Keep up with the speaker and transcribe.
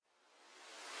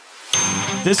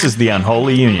This is The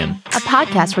Unholy Union, a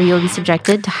podcast where you will be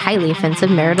subjected to highly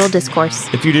offensive marital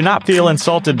discourse. If you do not feel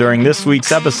insulted during this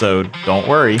week's episode, don't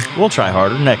worry, we'll try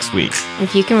harder next week.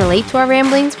 If you can relate to our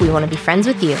ramblings, we want to be friends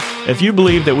with you. If you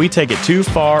believe that we take it too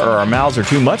far or our mouths are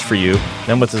too much for you,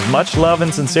 then with as much love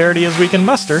and sincerity as we can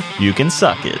muster, you can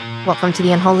suck it. Welcome to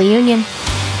The Unholy Union.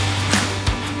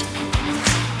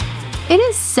 It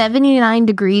is 79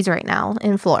 degrees right now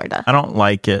in Florida. I don't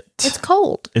like it. It's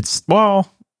cold.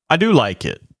 I do like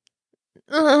it.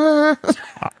 I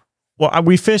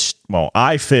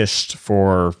fished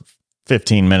for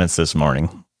 15 minutes this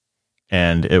morning,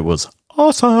 and it was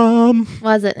awesome.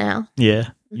 Was it now? Yeah.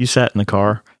 You sat in the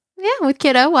car. Yeah, with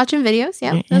kiddo watching videos.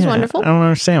 Yeah, it was wonderful. I don't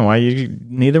understand why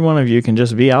neither one of you can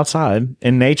just be outside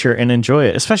in nature and enjoy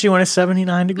it, especially when it's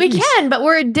 79 degrees. We can, but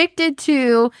we're addicted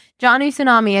to Johnny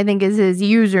Tsunami, I think is his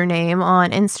username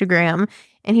on Instagram.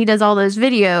 And he does all those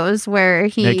videos where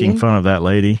he... making fun of that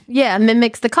lady. Yeah,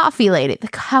 mimics the coffee lady. The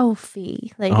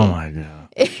coffee lady. Oh, my God.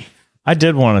 I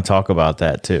did want to talk about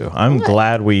that, too. I'm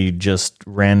glad we just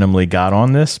randomly got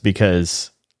on this, because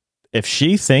if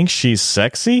she thinks she's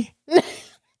sexy,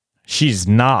 she's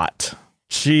not.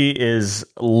 She is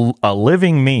a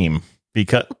living meme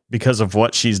because of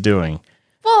what she's doing.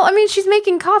 Well, I mean, she's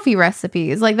making coffee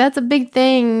recipes. Like, that's a big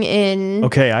thing in...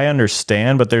 Okay, I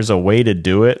understand, but there's a way to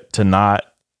do it to not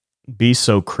be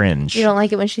so cringe. You don't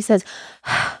like it when she says,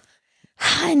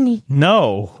 honey.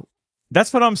 No,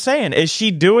 that's what I'm saying. Is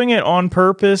she doing it on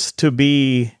purpose to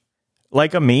be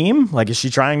like a meme? Like, is she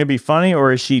trying to be funny,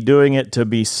 or is she doing it to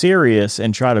be serious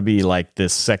and try to be like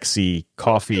this sexy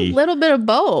coffee? A little bit of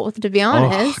both, to be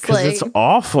honest. Because it's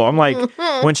awful. I'm like,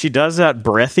 when she does that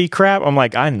breathy crap, I'm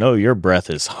like, I know your breath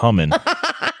is humming.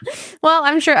 Well,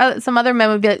 I'm sure some other men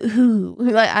would be like, ooh,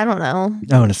 like, I don't know.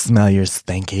 I want to smell your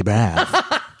stinky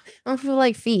breath. I feel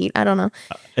like feet. I don't know.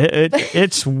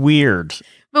 It's weird.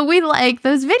 But we like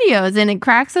those videos, and it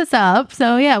cracks us up.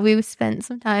 So, yeah, we spent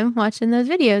some time watching those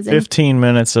videos. 15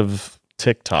 minutes of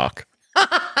TikTok.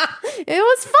 It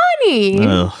was funny.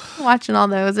 Ugh. Watching all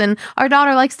those. And our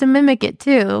daughter likes to mimic it,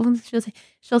 too.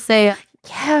 She'll say,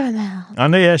 caramel. I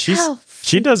know, yeah,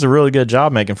 she does a really good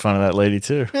job making fun of that lady,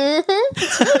 too. Mm-hmm.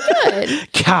 It's really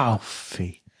good.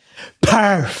 Coffee.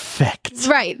 Perfect.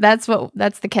 Right. That's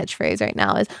the catchphrase right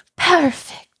now is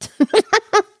perfect.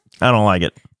 I don't like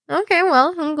it. Okay,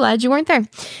 well, I'm glad you weren't there.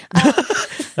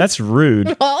 That's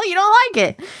rude. Well, you don't like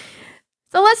it.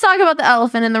 So let's talk about the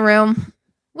elephant in the room.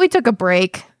 We took a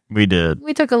break. We did.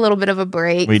 We took a little bit of a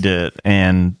break. We did.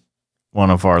 And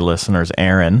one of our listeners,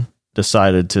 Aaron,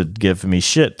 decided to give me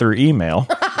shit through email.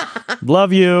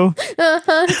 Love you.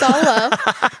 It's all love.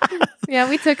 Yeah,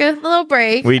 we took a little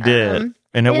break. We did.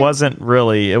 And it was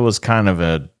kind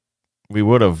of we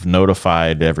would have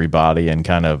notified everybody and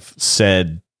kind of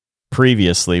said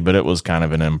previously, but it was kind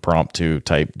of an impromptu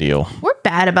type deal. We're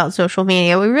bad about social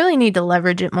media. We really need to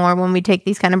leverage it more when we take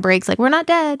these kind of breaks. Like, we're not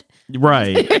dead.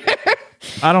 Right.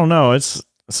 I don't know.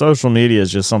 Social media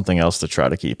is just something else to try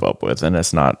to keep up with, and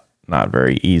it's not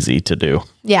very easy to do.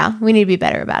 Yeah, we need to be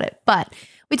better about it. But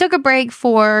we took a break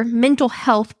for mental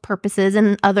health purposes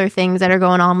and other things that are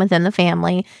going on within the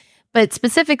family. But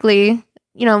specifically,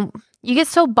 you get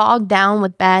so bogged down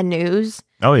with bad news.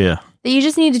 Oh, yeah. That you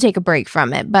just need to take a break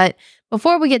from it. But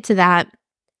before we get to that,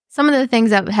 some of the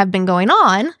things that have been going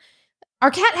on, our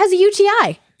cat has a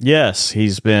UTI. Yes,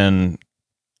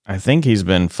 I think he's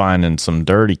been finding some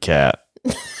dirty cat.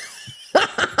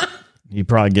 You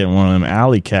probably getting one of them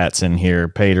alley cats in here,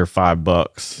 paid her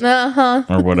 $5. Uh-huh.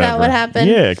 Or whatever. Is that what happened?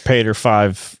 Yeah, paid her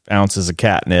 5 ounces of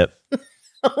catnip.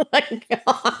 Oh my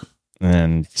God.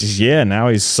 And yeah, now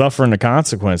he's suffering the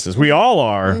consequences. We all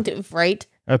are. Right.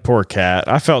 That poor cat.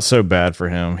 I felt so bad for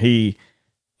him. He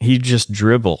just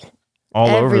dribble all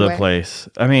over the place.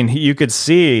 I mean, you could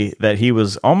see that he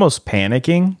was almost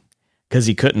panicking because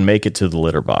he couldn't make it to the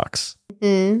litter box.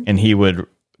 Mm. And he would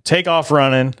take off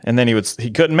running, and then he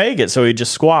couldn't make it, so he'd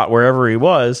just squat wherever he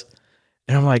was.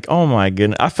 And I'm like, oh my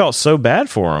goodness. I felt so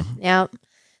bad for him. Yep.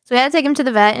 So we had to take him to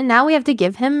the vet, and now we have to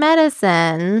give him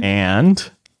medicine. And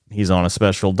he's on a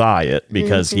special diet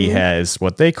because he has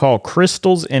what they call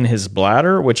crystals in his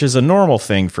bladder, which is a normal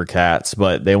thing for cats,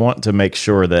 but they want to make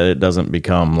sure that it doesn't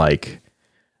become like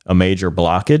a major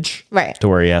blockage, right, to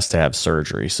where he has to have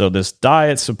surgery. So this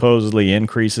diet supposedly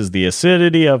increases the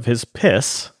acidity of his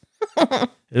piss.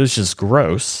 It was just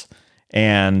gross.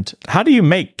 And how do you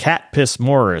make cat piss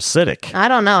more acidic? I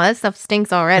don't know. That stuff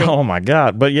stinks already. Oh my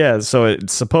God. But yeah, so it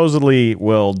supposedly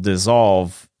will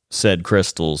dissolve said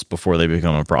crystals before they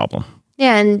become a problem.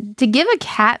 Yeah, and to give a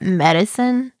cat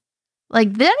medicine,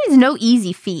 like, that is no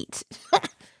easy feat.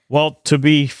 Well, to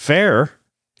be fair,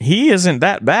 he isn't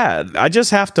that bad. I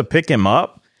just have to pick him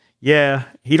up. Yeah,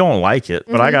 he don't like it,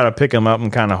 but I got to pick him up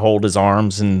and kind of hold his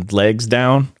arms and legs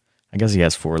down. I guess he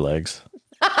has 4 legs.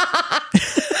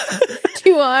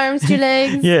 2 arms, 2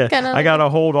 legs. Yeah, I got to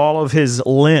hold all of his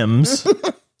limbs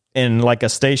in like a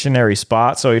stationary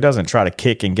spot so he doesn't try to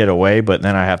kick and get away, but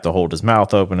then I have to hold his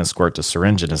mouth open and squirt the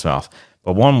syringe in his mouth.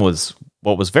 But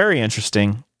what was very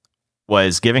interesting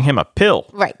was giving him a pill.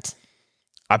 Right.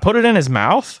 I put it in his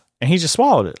mouth and he just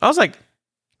swallowed it. I was like,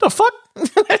 the fuck?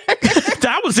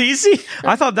 That was easy.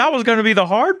 I thought that was going to be the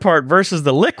hard part versus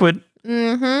the liquid.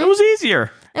 Mm-hmm. It was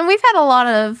easier. And we've had a lot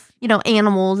of,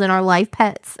 animals in our life,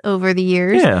 pets over the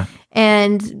years. Yeah.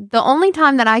 And the only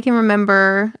time that I can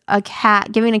remember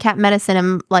giving a cat medicine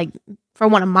and for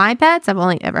one of my pets, I've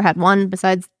only ever had one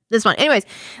besides this one. Anyways,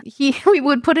 we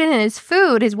would put it in his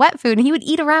food, his wet food, and he would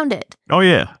eat around it. Oh,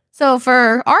 yeah. So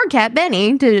for our cat,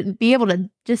 Benny, to be able to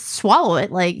just swallow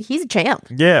it, he's a champ.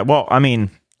 Yeah, well, I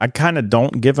mean, I kind of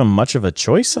don't give him much of a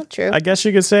choice, true. I guess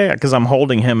you could say, because I'm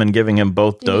holding him and giving him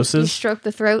both doses. You stroke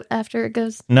the throat after it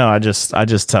goes? No, I just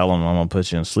tell him I'm going to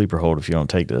put you in sleeper hold if you don't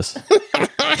take this.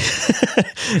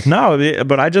 No,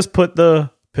 but I just put the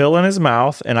pill in his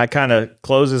mouth and I kind of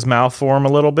close his mouth for him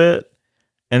a little bit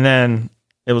and then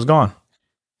it was gone.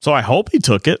 So I hope he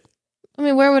took it. I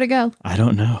mean, where would it go? I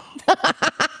don't know.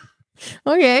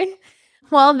 Okay.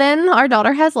 Well, then our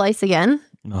daughter has lice again.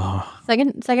 Oh.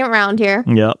 Second round here.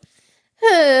 Yep.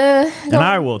 And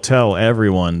I will tell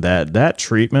everyone that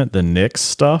treatment, the Nix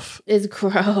stuff, is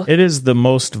gross. It is the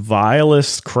most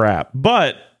vilest crap,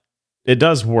 but it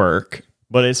does work,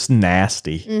 but it's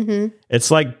nasty. Mm-hmm. It's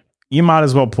like you might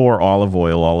as well pour olive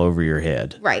oil all over your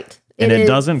head. Right. And it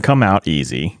doesn't come out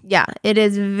easy. Yeah. It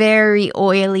is very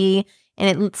oily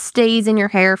and it stays in your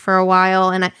hair for a while.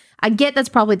 And I get that's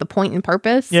probably the point and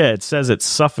purpose. Yeah. It says it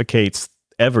suffocates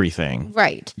everything.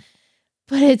 Right.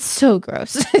 But it's so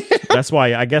gross. that's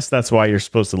why you're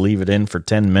supposed to leave it in for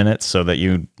 10 minutes so that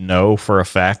you know for a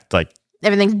fact,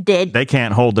 everything's dead. They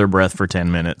can't hold their breath for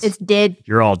 10 minutes. It's dead.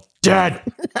 You're all dead.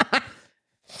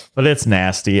 But it's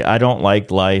nasty. I don't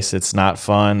like lice. It's not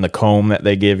fun. The comb that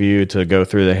they give you to go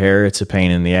through the hair, it's a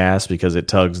pain in the ass because it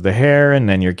tugs the hair and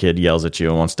then your kid yells at you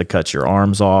and wants to cut your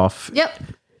arms off. Yep.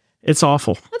 It's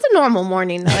awful. That's a normal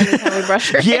morning though, every time we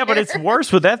brush your hair. But it's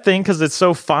worse with that thing because it's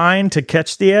so fine to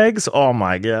catch the eggs. Oh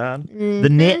my God. Mm-hmm. The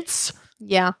nits.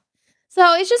 Yeah.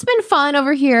 So it's just been fun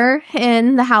over here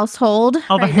in the household.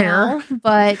 Oh, the hair. Now,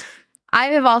 but I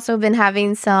have also been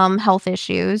having some health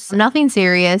issues. Nothing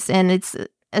serious, and it's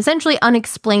essentially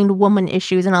unexplained woman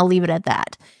issues, and I'll leave it at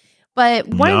that. But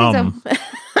one of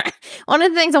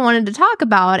the things I wanted to talk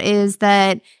about is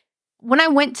that when I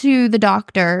went to the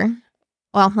doctor,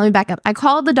 well, let me back up. I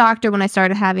called the doctor when I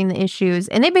started having the issues,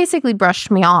 and they basically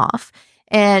brushed me off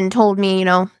and told me,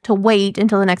 to wait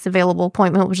until the next available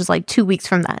appointment, which is 2 weeks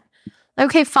from that.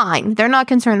 Okay, fine. They're not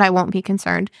concerned. I won't be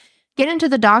concerned. Get into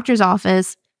the doctor's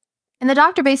office, and the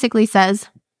doctor basically says,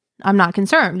 I'm not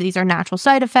concerned. These are natural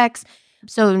side effects,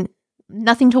 so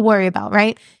nothing to worry about,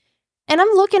 right? And I'm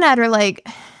looking at her like,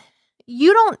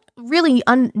 you don't really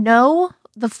know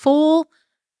the full,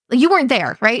 you weren't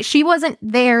there, right? She wasn't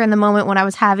there in the moment when I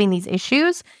was having these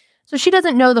issues, so she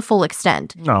doesn't know the full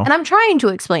extent. No. And I'm trying to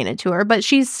explain it to her, but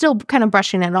she's still kind of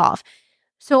brushing it off.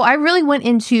 So I really went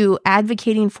into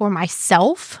advocating for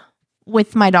myself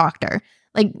with my doctor.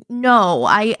 No,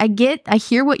 I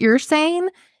hear what you're saying,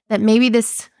 that maybe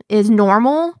this is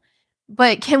normal,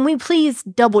 but can we please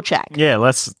double check? Yeah,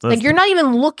 let's you're not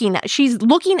even looking at, she's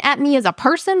looking at me as a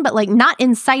person, but not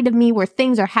inside of me where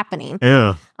things are happening.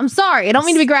 Yeah. I'm sorry. I don't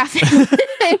mean to be graphic.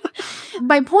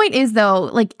 My point is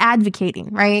though, advocating,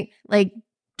 right?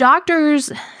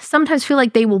 Doctors sometimes feel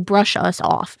like they will brush us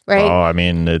off, right? Oh, I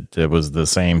mean, it was the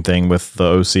same thing with the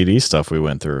OCD stuff we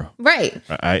went through. Right.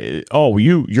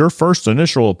 Your first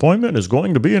initial appointment is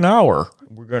going to be an hour.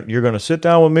 You're going to sit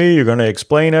down with me. You're going to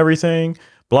explain everything.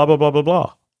 Blah, blah, blah, blah,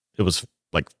 blah. It was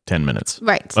 10 minutes.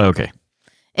 Right. Okay.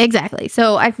 Exactly.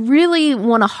 So I really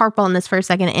want to harp on this for a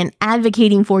second and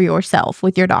advocating for yourself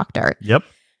with your doctor. Yep.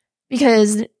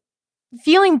 Because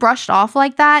feeling brushed off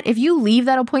like that, if you leave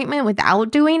that appointment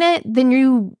without doing it, then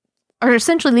you are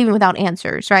essentially leaving without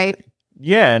answers, right?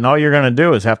 Yeah, and all you're going to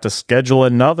do is have to schedule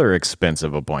another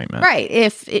expensive appointment. Right.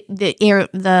 If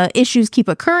the issues keep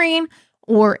occurring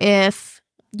or if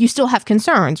you still have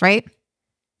concerns, right?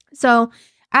 So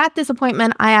at this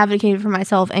appointment, I advocated for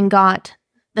myself and got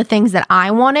the things that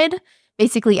I wanted.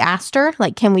 Basically asked her,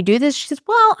 can we do this? She says,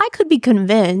 well, I could be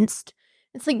convinced.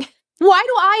 It's why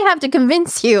do I have to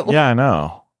convince you? Yeah, I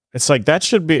know. It's that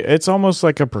should be, it's almost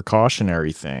like a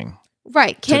precautionary thing.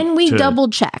 Right. Can we double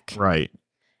check? Right.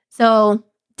 So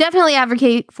definitely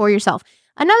advocate for yourself.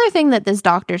 Another thing that this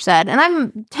doctor said, and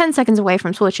I'm 10 seconds away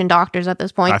from switching doctors at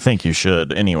this point. I think you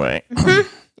should anyway.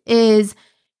 Is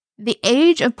the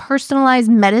age of personalized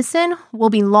medicine will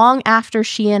be long after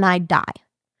she and I die.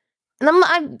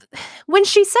 And when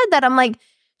she said that, I'm like,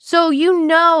 so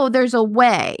there is a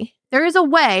way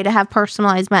to have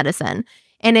personalized medicine.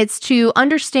 And it's to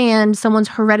understand someone's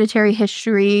hereditary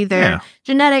history, their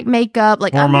genetic makeup,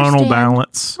 like hormonal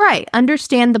balance. Right.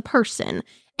 Understand the person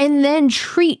and then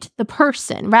treat the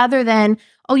person rather than,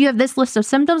 oh, you have this list of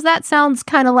symptoms. That sounds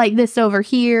kind of like this over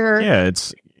here. Yeah,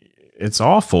 it's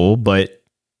awful. But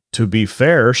to be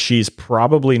fair, she's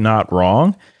probably not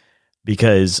wrong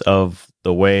because of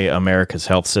the way America's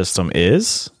health system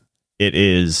is. It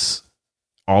is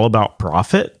all about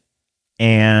profit.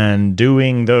 And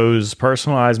doing those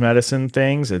personalized medicine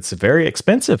things, it's very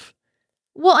expensive.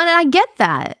 Well, and I get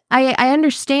that. I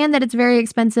understand that it's very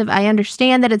expensive. I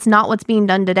understand that it's not what's being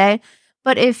done today.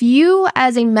 But if you,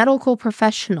 as a medical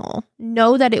professional,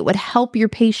 know that it would help your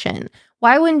patient,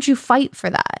 why wouldn't you fight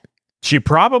for that? She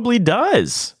probably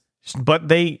does.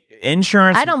 But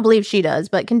insurance... I don't believe she does,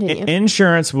 but continue.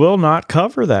 Insurance will not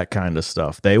cover that kind of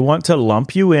stuff. They want to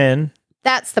lump you in.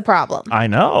 That's the problem. I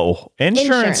know.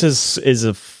 Insurance. is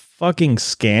a fucking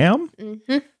scam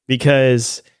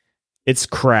because it's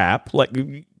crap. Like,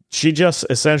 she just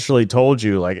essentially told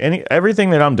you, like,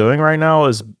 everything that I'm doing right now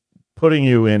is putting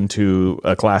you into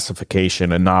a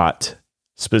classification and not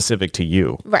specific to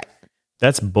you. Right.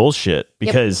 That's bullshit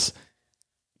because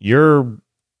your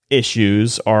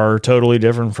issues are totally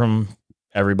different from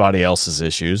everybody else's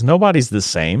issues. Nobody's the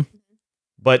same.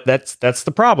 But that's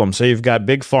the problem. So you've got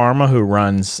Big Pharma who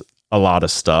runs a lot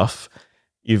of stuff.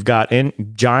 You've got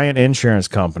giant insurance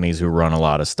companies who run a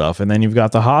lot of stuff. And then you've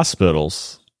got the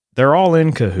hospitals. They're all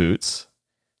in cahoots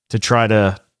to try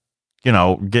to,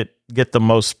 get the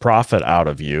most profit out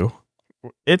of you.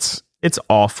 It's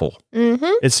awful.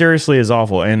 It seriously is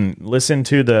awful. And listen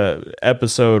to the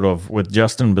episode with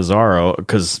Justin Bizzaro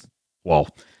because, well,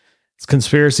 it's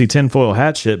conspiracy tinfoil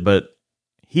hat shit, but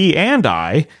he and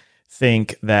I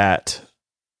think that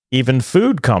even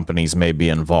food companies may be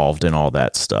involved in all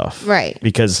that stuff. Right.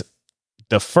 Because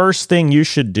the first thing you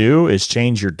should do is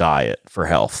change your diet for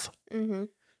health.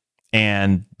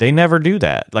 And they never do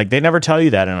that. Like, they never tell you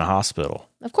that in a hospital.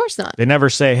 Of course not. They never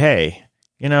say, hey,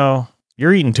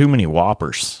 you're eating too many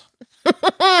Whoppers. And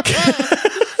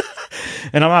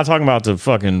I'm not talking about the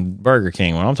fucking Burger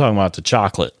King one. I'm talking about the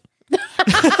chocolate.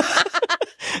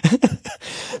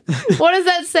 What does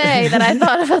that say that I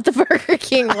thought about the Burger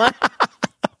King one?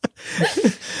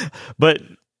 But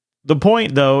the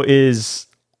point, though, is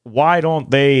why don't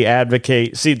they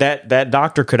advocate? See, that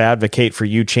doctor could advocate for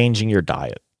you changing your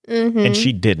diet, and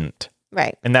she didn't.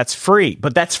 Right. And that's free,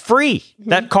 but that's free.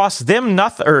 That costs them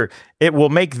nothing, or it will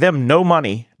make them no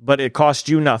money, but it costs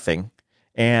you nothing.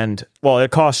 And, well,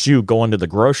 it costs you going to the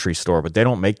grocery store, but they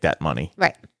don't make that money.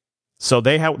 Right. So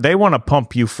they want to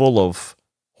pump you full of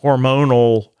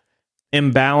hormonal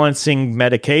imbalancing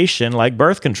medication like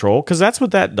birth control, because that's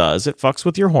what that does. It fucks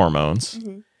with your hormones.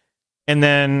 And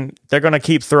then they're going to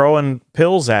keep throwing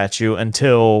pills at you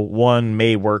until one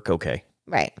may work okay.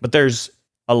 Right. But there's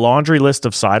a laundry list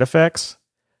of side effects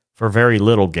for very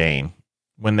little gain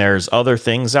when there's other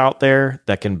things out there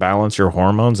that can balance your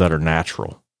hormones that are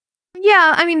natural.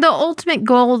 Yeah, I mean, the ultimate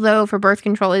goal, though, for birth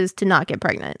control is to not get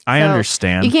pregnant. I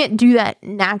understand. You can't do that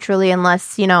naturally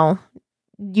unless,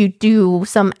 you do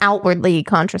some outwardly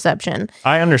contraception.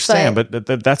 I understand, but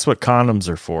that's what condoms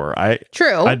are for.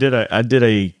 True. I did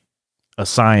a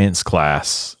science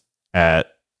class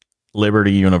at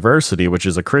Liberty University, which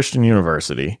is a Christian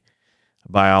university,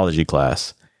 biology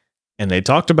class, and they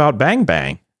talked about bang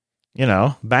bang,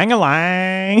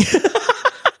 bang-a-lang.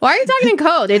 Why are you talking in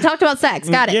code? They talked about sex.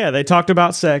 Got it. Yeah, they talked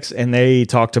about sex and they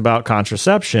talked about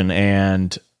contraception,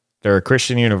 and they're a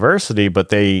Christian university, but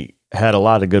they had a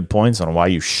lot of good points on why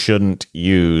you shouldn't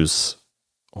use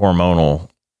hormonal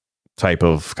type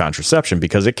of contraception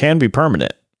because it can be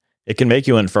permanent. It can make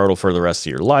you infertile for the rest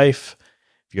of your life.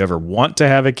 If you ever want to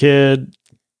have a kid,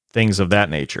 things of that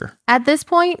nature. At this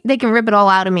point, they can rip it all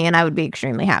out of me and I would be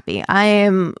extremely happy. I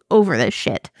am over this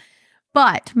shit.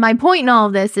 But my point in all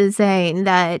of this is saying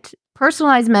that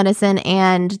personalized medicine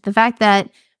and the fact that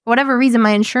for whatever reason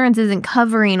my insurance isn't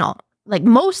covering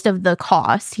most of the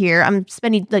costs here. I'm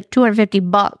spending like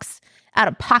 $250 out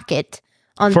of pocket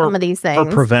on some of these things.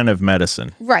 For preventive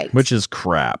medicine. Right. Which is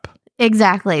crap.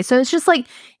 Exactly. So it's just like,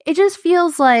 it just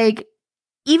feels like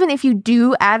even if you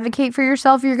do advocate for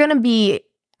yourself, you're going to be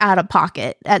out of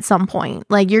pocket at some point.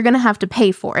 Like, you're going to have to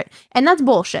pay for it. And that's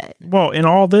bullshit. Well, in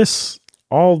all this,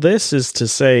 all this is to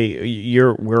say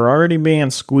we're already being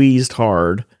squeezed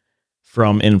hard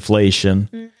from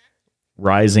inflation,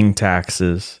 rising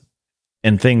taxes,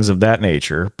 and things of that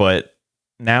nature. But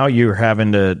now you're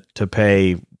having to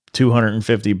pay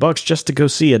 $250 just to go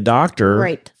see a doctor,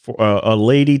 right? For a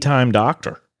lady time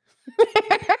doctor.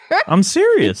 I'm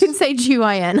serious. You can say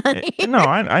GYN, honey. No,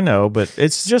 I know, but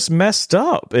it's just messed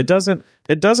up. It doesn't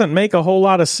make a whole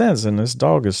lot of sense, and this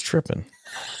dog is tripping.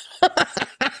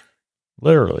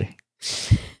 Literally.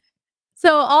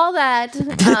 So all that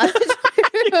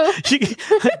She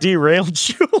derailed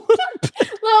you a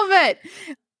little bit.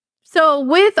 So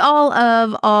with all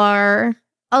of our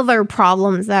other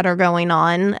problems that are going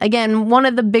on, again, one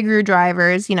of the bigger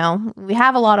drivers, we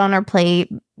have a lot on our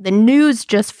plate. The news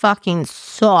just fucking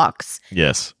sucks.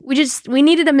 Yes. We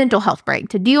needed a mental health break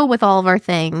to deal with all of our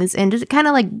things and just kind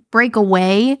of like break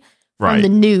away from the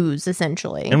news,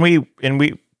 essentially. And we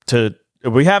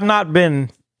have not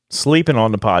been sleeping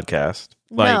on the podcast.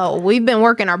 No, we've been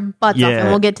working our butts off, and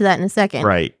we'll get to that in a second.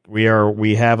 Right. We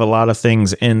have a lot of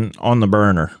things on the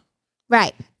burner.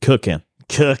 Right. Cooking.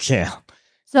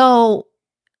 So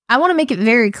I want to make it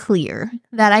very clear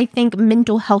that I think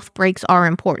mental health breaks are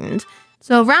important.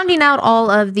 So rounding out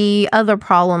all of the other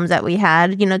problems that we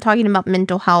had, talking about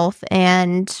mental health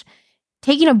and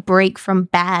taking a break from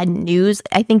bad news,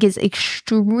 I think is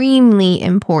extremely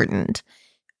important.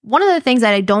 One of the things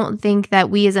that I don't think that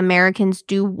we as Americans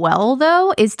do well,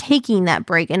 though, is taking that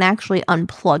break and actually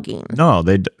unplugging.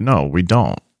 No, we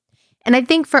don't. And I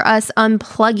think for us,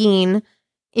 unplugging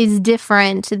is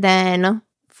different than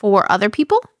for other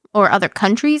people or other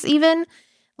countries even.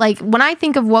 Like, when I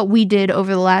think of what we did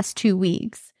over the last 2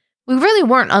 weeks, we really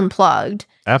weren't unplugged.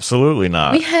 Absolutely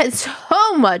not. We had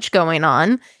so much going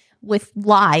on with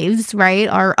lives, right?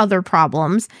 Our other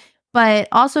problems. But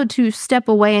also to step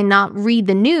away and not read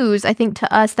the news, I think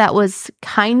to us that was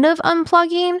kind of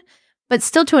unplugging. But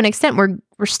still, to an extent,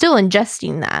 we're still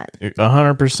ingesting that.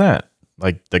 100%.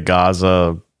 Like the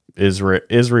Gaza,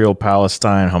 Israel,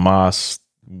 Palestine, Hamas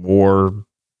war,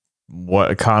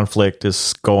 what conflict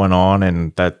is going on,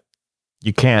 and that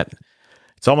you can't.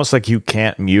 It's almost like you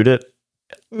can't mute it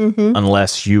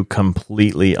unless you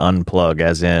completely unplug,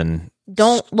 as in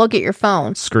don't look at your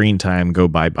phone. Screen time, go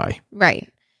bye-bye. Right.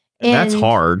 And that's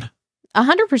hard.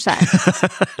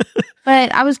 100%.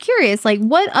 But I was curious, like,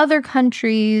 what other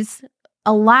countries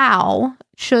allow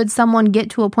should someone get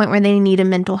to a point where they need a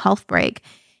mental health break?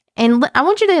 And I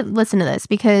want you to listen to this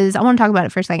because I want to talk about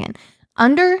it for a second.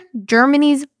 Under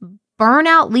Germany's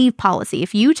burnout leave policy,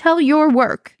 if you tell your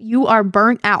work you are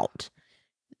burnt out,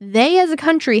 they as a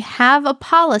country have a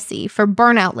policy for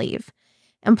burnout leave.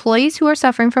 Employees who are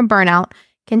suffering from burnout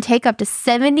can take up to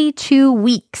 72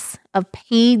 weeks of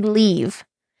paid leave.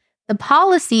 The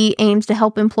policy aims to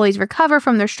help employees recover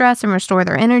from their stress and restore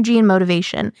their energy and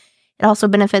motivation. It also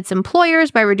benefits employers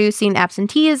by reducing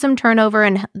absenteeism, turnover,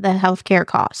 and the healthcare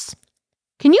costs.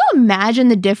 Can you imagine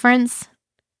the difference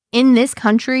in this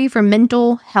country for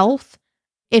mental health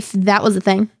if that was a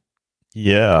thing?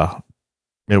 Yeah,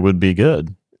 it would be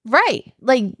good. Right.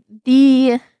 Like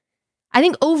I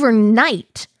think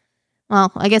overnight,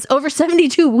 well, I guess over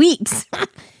 72 weeks,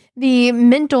 the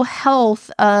mental health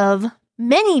of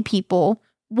many people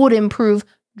would improve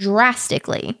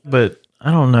drastically. But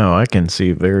I don't know. I can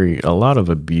see a lot of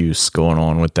abuse going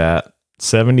on with that.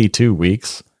 72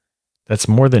 weeks. That's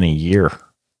more than a year.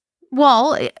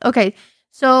 Well, okay.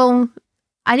 So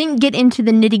I didn't get into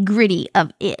the nitty gritty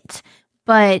of it,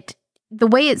 but the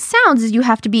way it sounds is you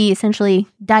have to be essentially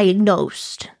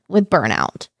diagnosed with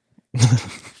burnout.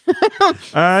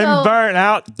 I'm burnt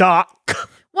out, doc.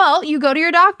 Well, you go to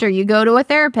your doctor, you go to a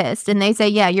therapist, and they say,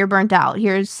 yeah, you're burnt out.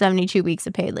 Here's 72 weeks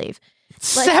of paid leave.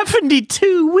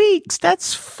 72 weeks?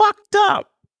 That's fucked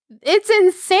up. It's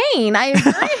insane. I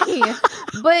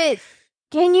agree. But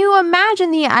can you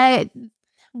imagine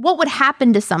what would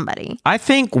happen to somebody? I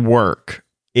think work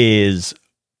is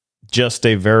just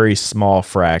a very small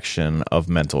fraction of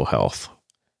mental health.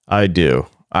 I do.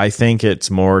 I think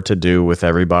it's more to do with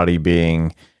everybody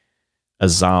being a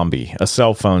zombie, a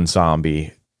cell phone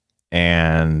zombie,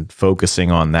 and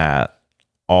focusing on that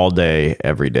all day,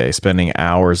 every day, spending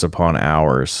hours upon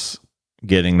hours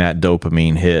getting that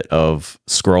dopamine hit of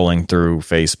scrolling through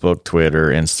Facebook, Twitter,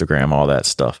 Instagram, all that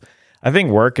stuff. I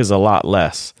think work is a lot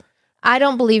less. I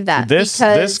don't believe that.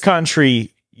 This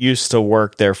country used to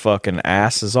work their fucking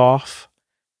asses off.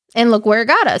 And look where it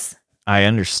got us. I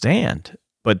understand.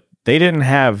 But they didn't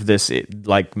have this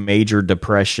like major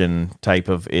depression type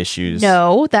of issues.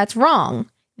 No, that's wrong.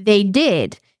 They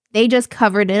did. They just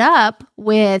covered it up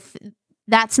with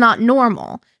that's not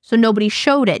normal. So nobody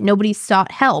showed it. Nobody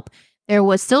sought help. There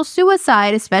was still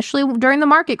suicide, especially during the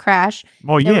market crash.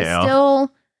 Well, there yeah. Was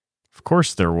still, of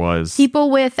course there was.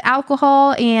 People with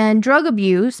alcohol and drug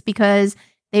abuse because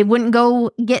they wouldn't go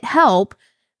get help.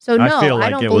 So no, I feel like I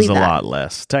don't it believe was a that. lot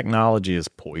less. Technology is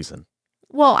poison.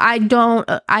 Well, I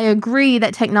agree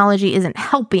that technology isn't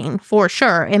helping for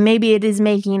sure. And maybe it is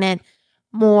making it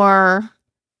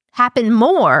happen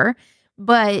more.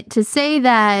 But to say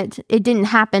that it didn't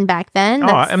happen back then.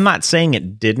 I'm not saying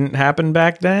it didn't happen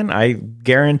back then. I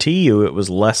guarantee you it was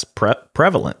less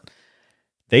prevalent.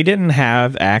 They didn't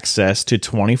have access to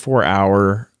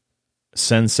 24-hour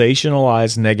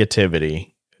sensationalized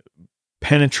negativity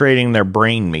penetrating their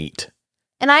brain meat.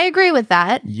 And I agree with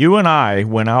that. You and I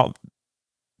went out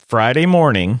Friday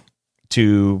morning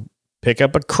to pick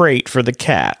up a crate for the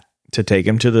cat to take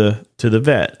him to the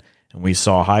vet. And we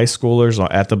saw high schoolers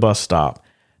at the bus stop.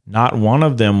 Not one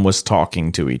of them was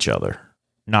talking to each other.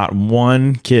 Not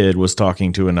one kid was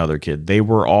talking to another kid. They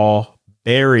were all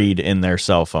buried in their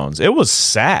cell phones. It was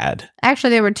sad. Actually,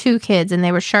 there were two kids and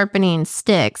they were sharpening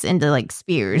sticks into like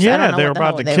spears. Yeah, they were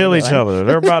about to kill each other.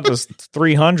 They're about to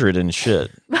 300 and shit.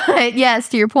 But yes,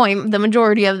 to your point, the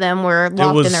majority of them were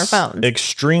locked in their phones.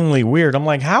 Extremely weird. I'm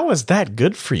like, how is that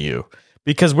good for you?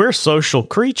 Because we're social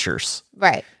creatures.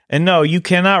 Right. And no, you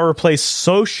cannot replace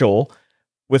social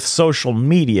with social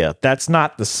media. That's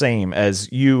not the same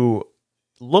as you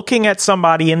looking at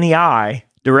somebody in the eye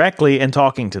directly and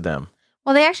talking to them.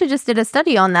 Well, they actually just did a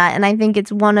study on that, and I think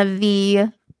it's one of the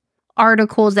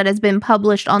articles that has been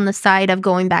published on the side of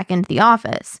going back into the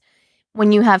office.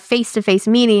 When you have face-to-face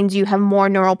meetings, you have more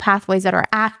neural pathways that are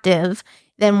active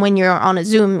than when you're on a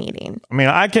Zoom meeting. I mean,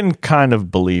 I can kind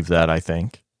of believe that, I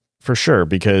think, for sure,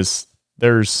 because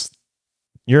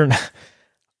you're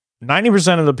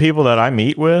 90% of the people that I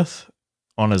meet with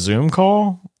on a Zoom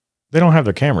call, they don't have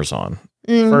their cameras on,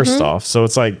 first off. So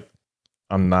it's like,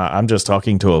 I'm just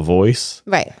talking to a voice.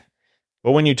 Right.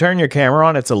 But when you turn your camera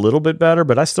on, it's a little bit better,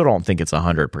 but I still don't think it's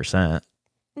 100%.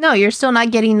 No, you're still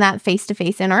not getting that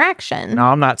face-to-face interaction.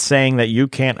 Now, I'm not saying that you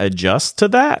can't adjust to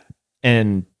that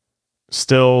and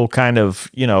still kind of,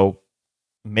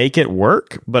 make it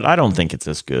work, but I don't think it's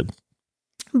as good.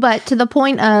 But to the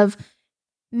point of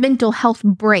mental health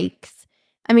breaks,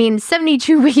 I mean,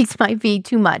 72 weeks might be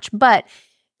too much, but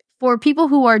for people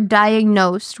who are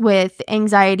diagnosed with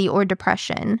anxiety or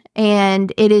depression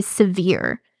and it is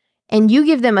severe and you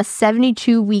give them a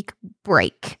 72-week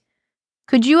break,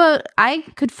 I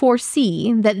could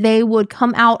foresee that they would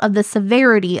come out of the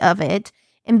severity of it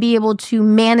and be able to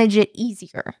manage it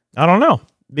easier. I don't know,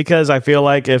 because I feel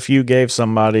like if you gave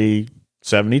somebody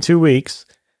 72 weeks,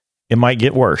 it might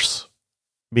get worse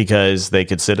because they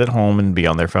could sit at home and be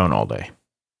on their phone all day.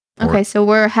 Okay, so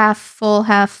we're half full,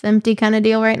 half empty kind of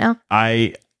deal right now?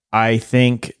 I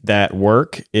think that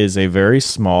work is a very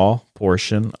small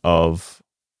portion of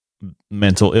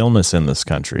mental illness in this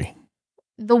country.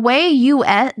 The way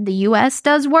the U.S.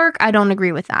 does work, I don't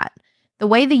agree with that. The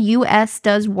way the U.S.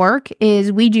 does work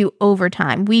is we do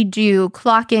overtime. We do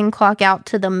clock in, clock out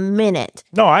to the minute.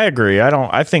 No, I agree.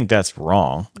 I think that's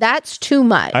wrong. That's too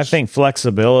much. I think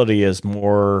flexibility is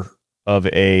more of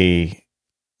a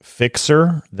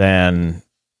fixer than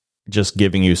just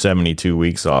giving you 72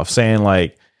 weeks off. Saying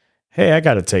like, hey, I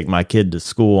got to take my kid to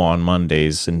school on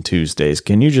Mondays and Tuesdays.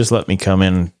 Can you just let me come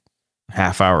in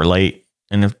half hour late?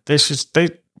 And if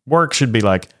work should be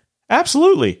like,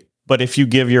 absolutely. But if you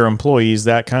give your employees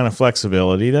that kind of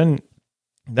flexibility, then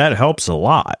that helps a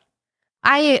lot.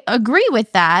 I agree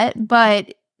with that,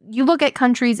 but you look at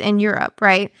countries in Europe,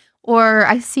 right? Or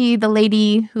I see the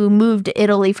lady who moved to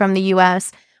Italy from the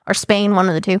US or Spain, one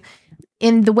of the two,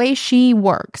 in the way she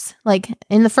works. Like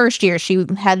in the first year, she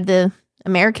had the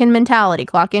American mentality,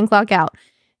 clock in, clock out.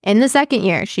 In the second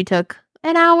year, she took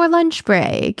an hour lunch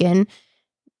break and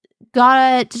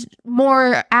got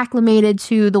more acclimated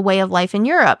to the way of life in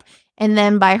Europe. And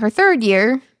then by her third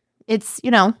year, it's,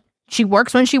 she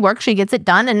works when she works, she gets it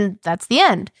done, and that's the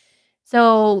end.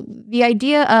 So the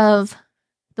idea of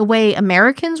the way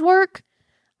Americans work,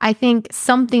 I think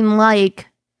something like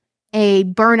a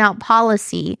burnout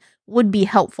policy would be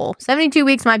helpful. 72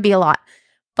 weeks might be a lot,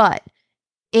 but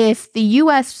if the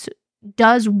U.S.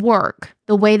 does work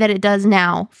the way that it does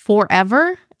now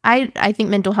forever, I think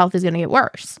mental health is going to get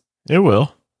worse. It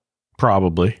will,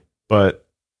 probably. But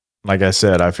like I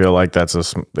said, I feel like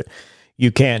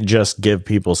you can't just give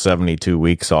people 72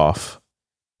 weeks off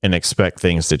and expect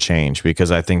things to change,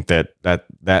 because I think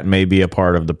that may be a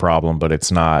part of the problem, but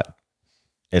it's not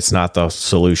the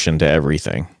solution to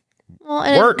everything.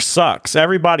 Well, work sucks.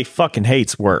 Everybody fucking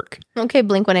hates work. Okay,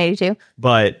 Blink-182.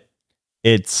 But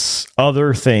it's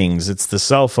other things. It's the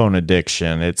cell phone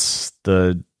addiction. It's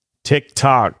the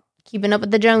TikTok keeping up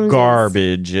with the Joneses.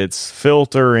 Garbage. It's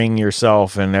filtering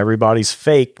yourself, and everybody's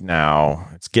fake now.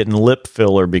 It's getting lip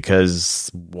filler because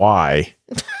why?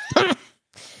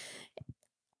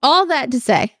 All that to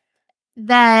say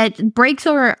that breaks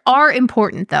are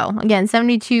important, though. Again,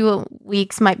 72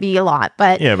 weeks might be a lot,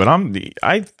 but yeah, but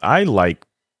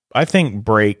I think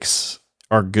breaks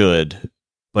are good,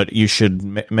 but you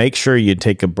should make sure you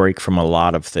take a break from a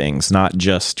lot of things, not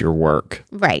just your work.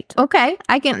 Right. Okay.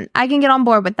 I can get on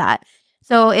board with that.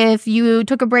 So if you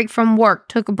took a break from work,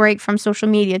 took a break from social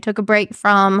media, took a break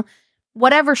from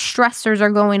whatever stressors are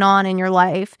going on in your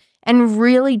life and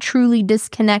really truly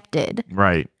disconnected.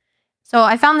 Right. So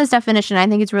I found this definition. I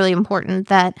think it's really important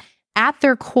that at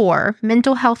their core,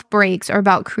 mental health breaks are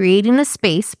about creating a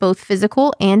space, both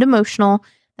physical and emotional,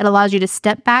 that allows you to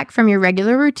step back from your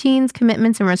regular routines,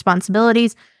 commitments, and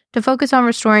responsibilities to focus on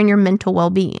restoring your mental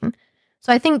well-being.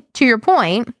 So I think, to your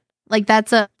point, like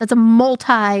that's a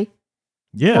multi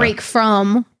break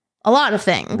from a lot of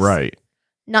things. Right.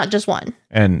 Not just one.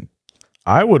 And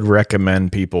I would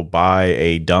recommend people buy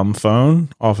a dumb phone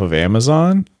off of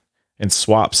Amazon and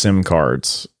swap SIM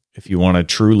cards if you want to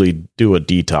truly do a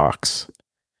detox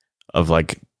of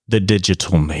like the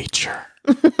digital nature.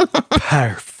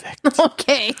 Perfect.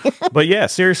 Okay. But yeah,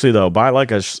 seriously though, buy like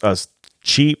a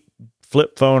cheap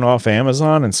flip phone off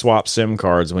Amazon and swap SIM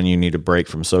cards when you need a break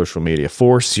from social media.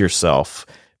 Force yourself,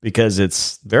 because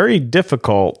it's very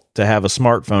difficult to have a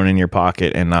smartphone in your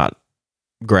pocket and not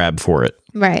grab for it.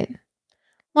 Right.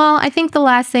 Well, I think the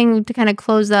last thing to kind of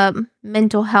close up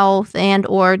mental health and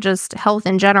or just health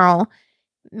in general,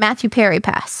 Matthew Perry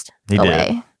passed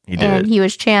away. He did. And he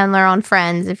was Chandler on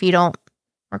Friends, if you don't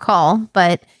recall.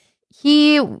 But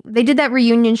they did that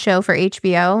reunion show for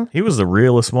HBO. He was the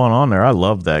realest one on there. I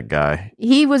love that guy.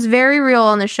 He was very real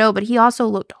on the show, but he also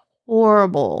looked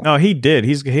horrible. No, he did.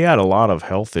 He had a lot of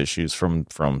health issues from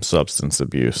substance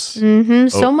abuse. Mm-hmm.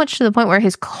 So much to the point where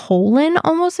his colon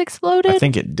almost exploded. I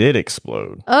think it did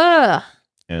explode. Ugh.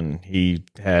 And he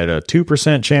had a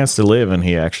 2% chance to live, and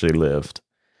he actually lived.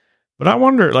 But I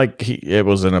wonder, like, it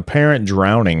was an apparent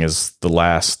drowning is the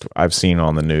last I've seen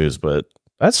on the news, but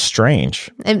that's strange.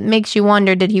 It makes you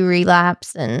wonder, did he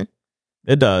relapse? And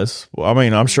it does. Well, I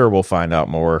mean, I'm sure we'll find out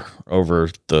more over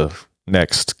the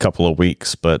next couple of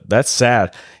weeks, but that's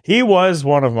sad. He was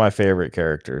one of my favorite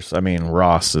characters. I mean,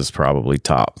 Ross is probably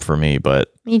top for me,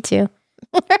 but me too.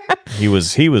 he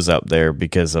was up there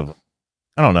because of,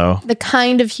 I don't know, the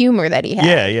kind of humor that he had.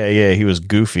 Yeah. He was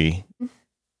goofy.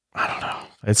 I don't know.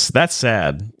 That's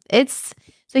sad.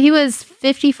 So he was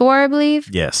 54, I believe.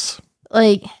 Yes.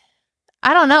 Like,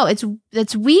 I don't know.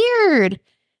 It's weird.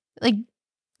 Like,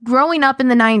 growing up in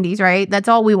the 90s, right? That's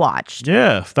all we watched.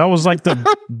 Yeah, that was like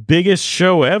the biggest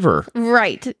show ever.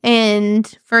 Right. And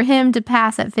for him to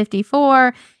pass at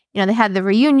 54, they had the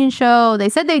reunion show. They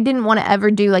said they didn't want to ever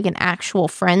do like an actual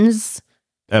Friends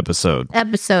episode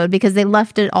because they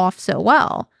left it off so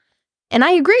well. And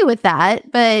I agree with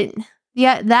that, but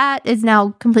yeah, that is now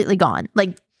completely gone.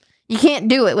 Like, you can't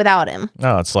do it without him.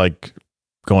 No, it's like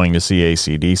going to see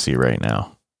AC/DC right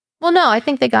now. Well, no, I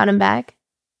think they got him back.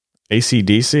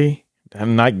 AC/DC?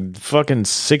 And like fucking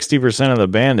 60% of the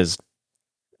band is...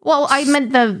 Well, I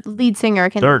meant the lead singer.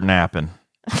 Dirt napping.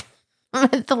 I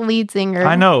meant the lead singer.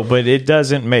 I know, but it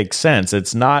doesn't make sense.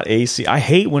 It's not AC. I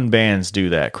hate when bands do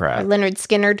that crap. Or Leonard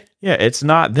Skinner. Yeah, it's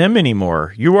not them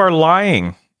anymore. You are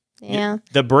lying. Yeah.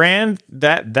 The brand,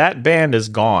 that band is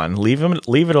gone. Leave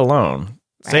it alone.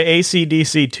 Right. Say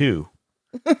AC/DC 2.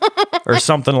 Or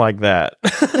something like that.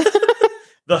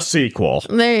 The sequel.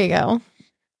 There you go.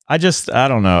 I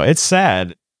don't know. It's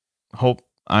sad.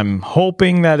 I'm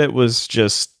hoping that it was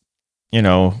just,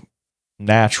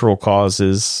 natural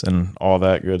causes and all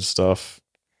that good stuff.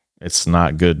 It's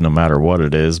not good no matter what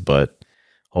it is, but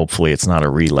hopefully it's not a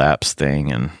relapse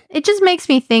thing. And it just makes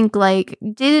me think, like,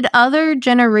 did other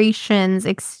generations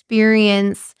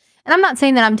experience, and I'm not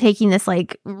saying that I'm taking this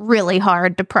like really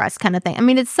hard, depressed kind of thing. I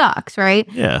mean, it sucks, right?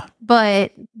 Yeah.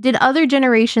 But did other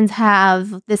generations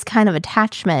have this kind of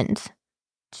attachment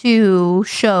to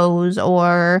shows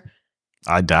or...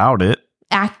 I doubt it.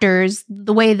 Actors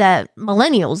the way that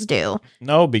millennials do?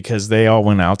 No, because they all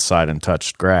went outside and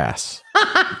touched grass.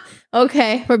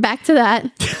 Okay, we're back to that.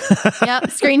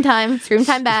 Yep, screen time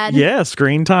bad. Yeah,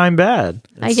 screen time bad.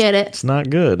 I get it. It's not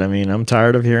good. I mean, I'm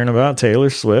tired of hearing about Taylor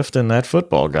Swift and that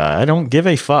football guy. I don't give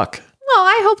a fuck. Well,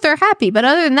 I hope they're happy, but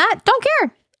other than that, don't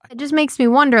care. It just makes me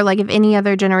wonder, like, if any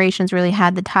other generations really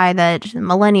had the tie that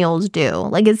millennials do.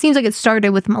 Like, it seems like it started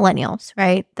with millennials,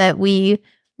 right? That we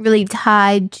really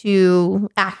tied to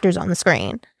actors on the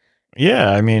screen. Yeah,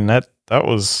 I mean, that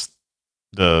was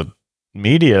the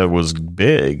media was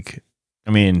big.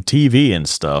 I mean, TV and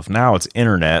stuff. Now it's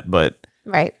internet, but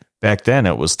right back then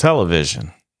it was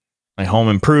television, like Home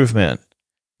Improvement,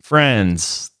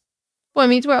 Friends, Boy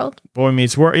Meets World.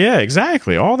 Yeah,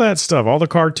 exactly. All that stuff, all the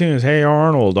cartoons. Hey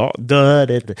Arnold,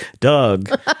 Doug.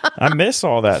 I miss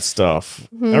all that stuff.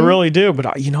 I really do.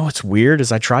 But what's weird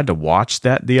is I tried to watch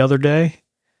that the other day.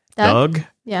 Doug?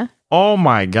 Yeah. Oh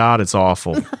my God, it's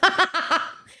awful.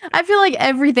 I feel like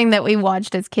everything that we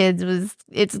watched as kids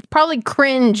it's probably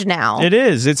cringe now. It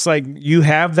is. It's like you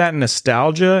have that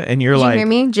nostalgia and you're Did like. You hear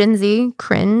me? Gen Z,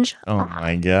 cringe. Oh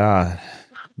my God.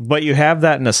 But you have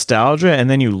that nostalgia and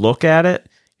then you look at it,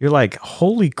 you're like,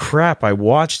 holy crap, I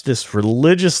watched this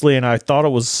religiously and I thought it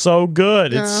was so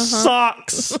good. It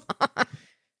sucks.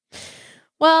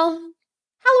 Well,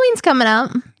 Halloween's coming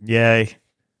up. Yay.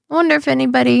 I wonder if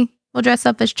anybody will dress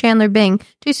up as Chandler Bing.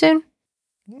 Too soon?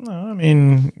 No, I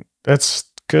mean, that's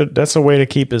good. That's a way to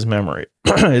keep his memory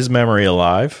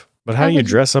alive. But how do you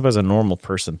dress up as a normal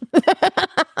person?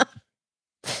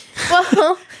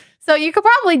 Well, so you could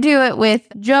probably do it with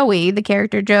Joey, the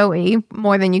character Joey,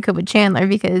 more than you could with Chandler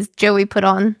because Joey put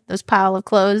on those pile of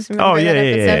clothes. Remember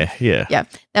yeah. Yeah,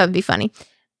 that would be funny.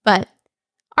 But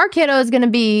our kiddo is going to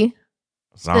be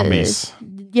zombies.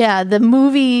 The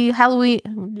movie Halloween,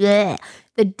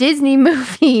 the Disney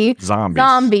movie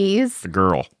Zombies. The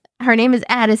girl. Her name is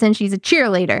Addison. She's a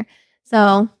cheerleader.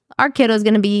 So our kiddo is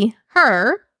going to be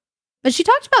her. But she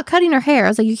talked about cutting her hair. I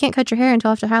was like, you can't cut your hair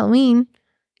until after Halloween.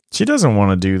 She doesn't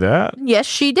want to do that. Yes,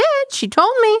 she did. She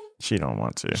told me. She don't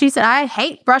want to. She said, I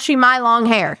hate brushing my long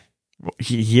hair.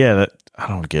 Yeah, I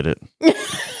don't get it.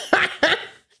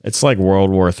 It's like World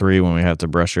War III when we have to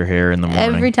brush your hair in the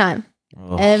morning. Every time.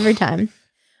 Ugh. Every time.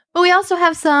 But we also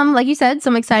have some, like you said,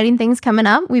 some exciting things coming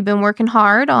up. We've been working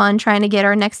hard on trying to get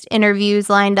our next interviews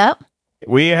lined up.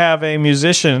 We have a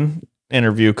musician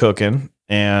interview cooking,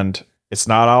 and it's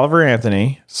not Oliver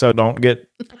Anthony, so don't get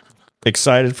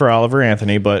excited for Oliver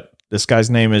Anthony, but this guy's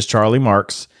name is Charlie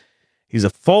Marks. He's a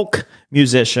folk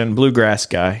musician, bluegrass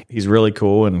guy. He's really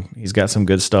cool, and he's got some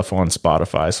good stuff on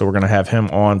Spotify. So we're going to have him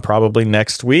on probably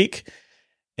next week.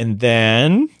 And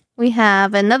then we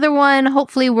have another one.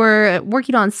 Hopefully we're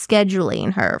working on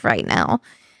scheduling her right now.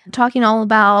 Talking all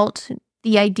about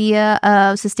the idea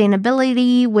of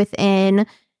sustainability within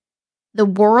the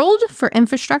world for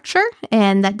infrastructure.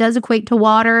 And that does equate to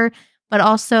water, but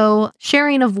also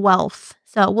sharing of wealth.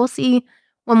 So we'll see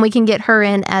when we can get her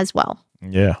in as well.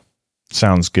 Yeah.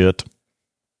 Sounds good.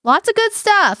 Lots of good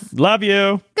stuff. Love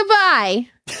you. Goodbye.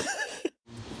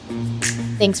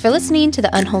 Thanks for listening to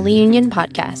the Unholy Union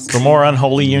podcast. For more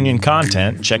Unholy Union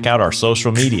content, check out our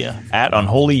social media at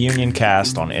Unholy Union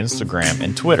Cast on Instagram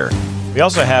and Twitter. We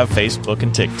also have Facebook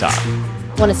and TikTok.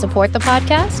 Want to support the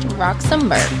podcast? Rock some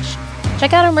merch.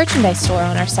 Check out our merchandise store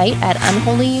on our site at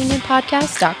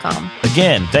unholyunionpodcast.com.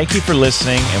 Again, thank you for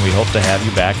listening, and we hope to have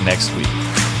you back next week.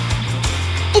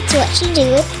 It's what you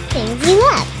do with things you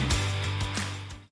love.